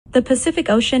The Pacific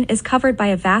Ocean is covered by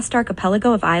a vast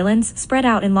archipelago of islands spread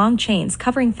out in long chains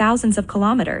covering thousands of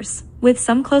kilometers, with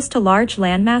some close to large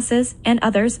landmasses and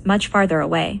others much farther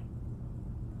away.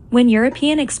 When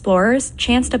European explorers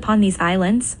chanced upon these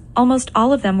islands, almost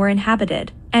all of them were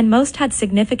inhabited, and most had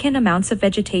significant amounts of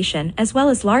vegetation as well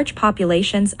as large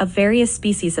populations of various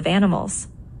species of animals.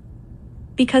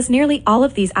 Because nearly all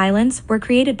of these islands were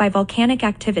created by volcanic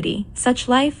activity, such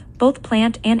life, both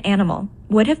plant and animal,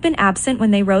 would have been absent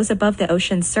when they rose above the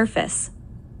ocean's surface.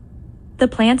 The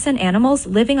plants and animals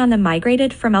living on them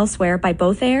migrated from elsewhere by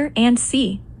both air and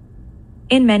sea.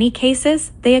 In many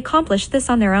cases, they accomplished this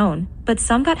on their own, but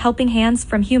some got helping hands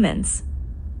from humans.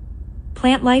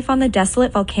 Plant life on the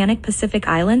desolate volcanic Pacific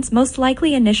Islands most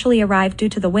likely initially arrived due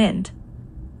to the wind.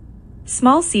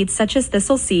 Small seeds such as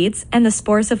thistle seeds and the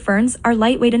spores of ferns are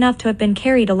lightweight enough to have been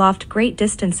carried aloft great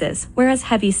distances, whereas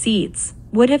heavy seeds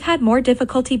would have had more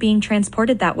difficulty being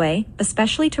transported that way,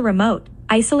 especially to remote,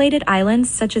 isolated islands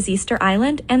such as Easter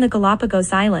Island and the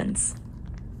Galapagos Islands.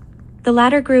 The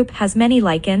latter group has many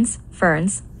lichens,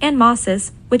 ferns, and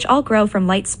mosses, which all grow from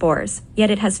light spores,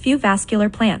 yet it has few vascular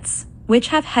plants, which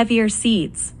have heavier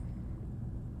seeds.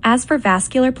 As for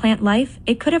vascular plant life,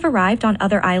 it could have arrived on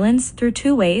other islands through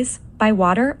two ways, by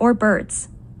water or birds.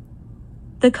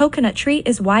 The coconut tree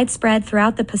is widespread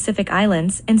throughout the Pacific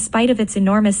Islands in spite of its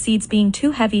enormous seeds being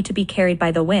too heavy to be carried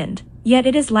by the wind, yet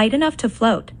it is light enough to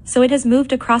float, so it has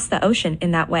moved across the ocean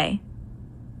in that way.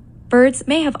 Birds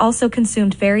may have also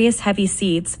consumed various heavy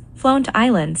seeds, flown to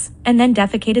islands, and then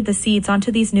defecated the seeds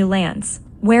onto these new lands,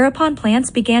 whereupon plants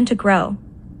began to grow.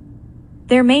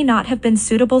 There may not have been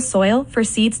suitable soil for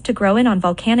seeds to grow in on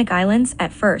volcanic islands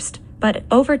at first, but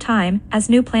over time, as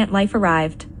new plant life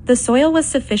arrived, the soil was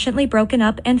sufficiently broken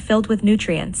up and filled with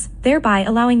nutrients, thereby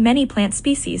allowing many plant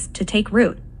species to take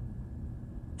root.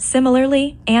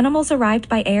 Similarly, animals arrived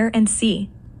by air and sea.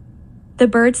 The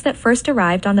birds that first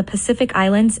arrived on the Pacific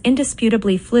Islands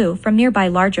indisputably flew from nearby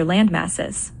larger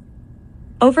landmasses.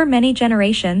 Over many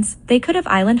generations, they could have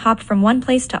island hopped from one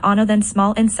place to another. Then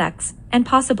small insects, and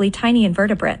possibly tiny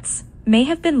invertebrates, may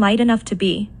have been light enough to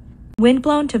be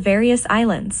windblown to various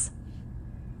islands.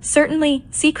 Certainly,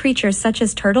 sea creatures such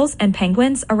as turtles and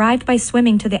penguins arrived by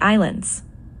swimming to the islands.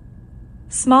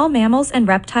 Small mammals and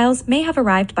reptiles may have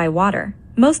arrived by water,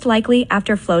 most likely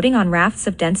after floating on rafts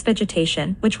of dense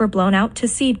vegetation which were blown out to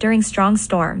sea during strong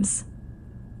storms.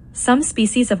 Some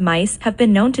species of mice have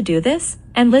been known to do this,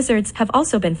 and lizards have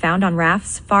also been found on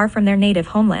rafts far from their native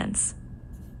homelands.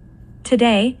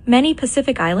 Today, many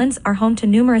Pacific Islands are home to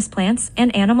numerous plants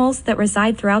and animals that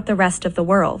reside throughout the rest of the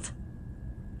world.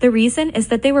 The reason is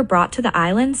that they were brought to the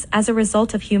islands as a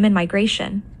result of human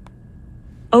migration.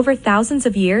 Over thousands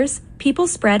of years, people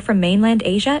spread from mainland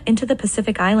Asia into the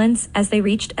Pacific Islands as they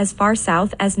reached as far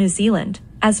south as New Zealand,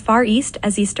 as far east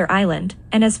as Easter Island,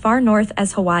 and as far north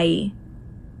as Hawaii.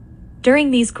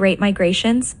 During these great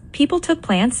migrations, people took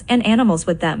plants and animals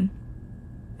with them.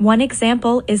 One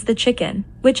example is the chicken,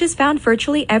 which is found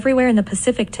virtually everywhere in the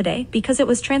Pacific today because it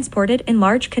was transported in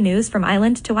large canoes from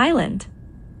island to island.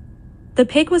 The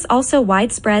pig was also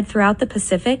widespread throughout the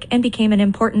Pacific and became an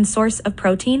important source of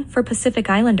protein for Pacific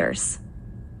Islanders.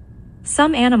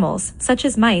 Some animals, such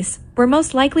as mice, were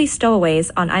most likely stowaways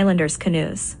on islanders'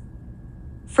 canoes.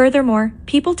 Furthermore,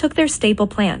 people took their staple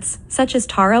plants, such as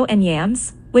taro and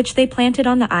yams, which they planted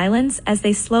on the islands as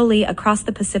they slowly across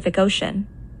the Pacific Ocean.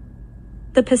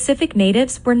 The Pacific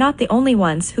natives were not the only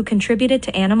ones who contributed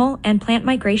to animal and plant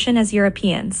migration, as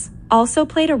Europeans also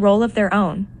played a role of their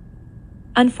own.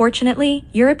 Unfortunately,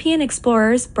 European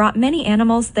explorers brought many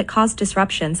animals that caused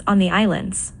disruptions on the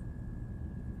islands.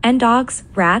 Dogs,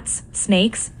 rats,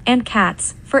 snakes, and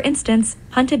cats, for instance,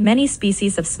 hunted many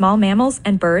species of small mammals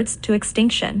and birds to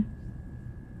extinction.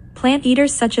 Plant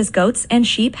eaters such as goats and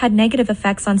sheep had negative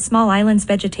effects on small islands'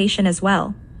 vegetation as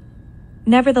well.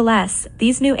 Nevertheless,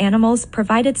 these new animals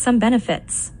provided some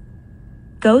benefits.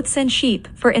 Goats and sheep,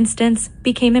 for instance,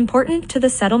 became important to the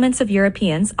settlements of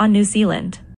Europeans on New Zealand.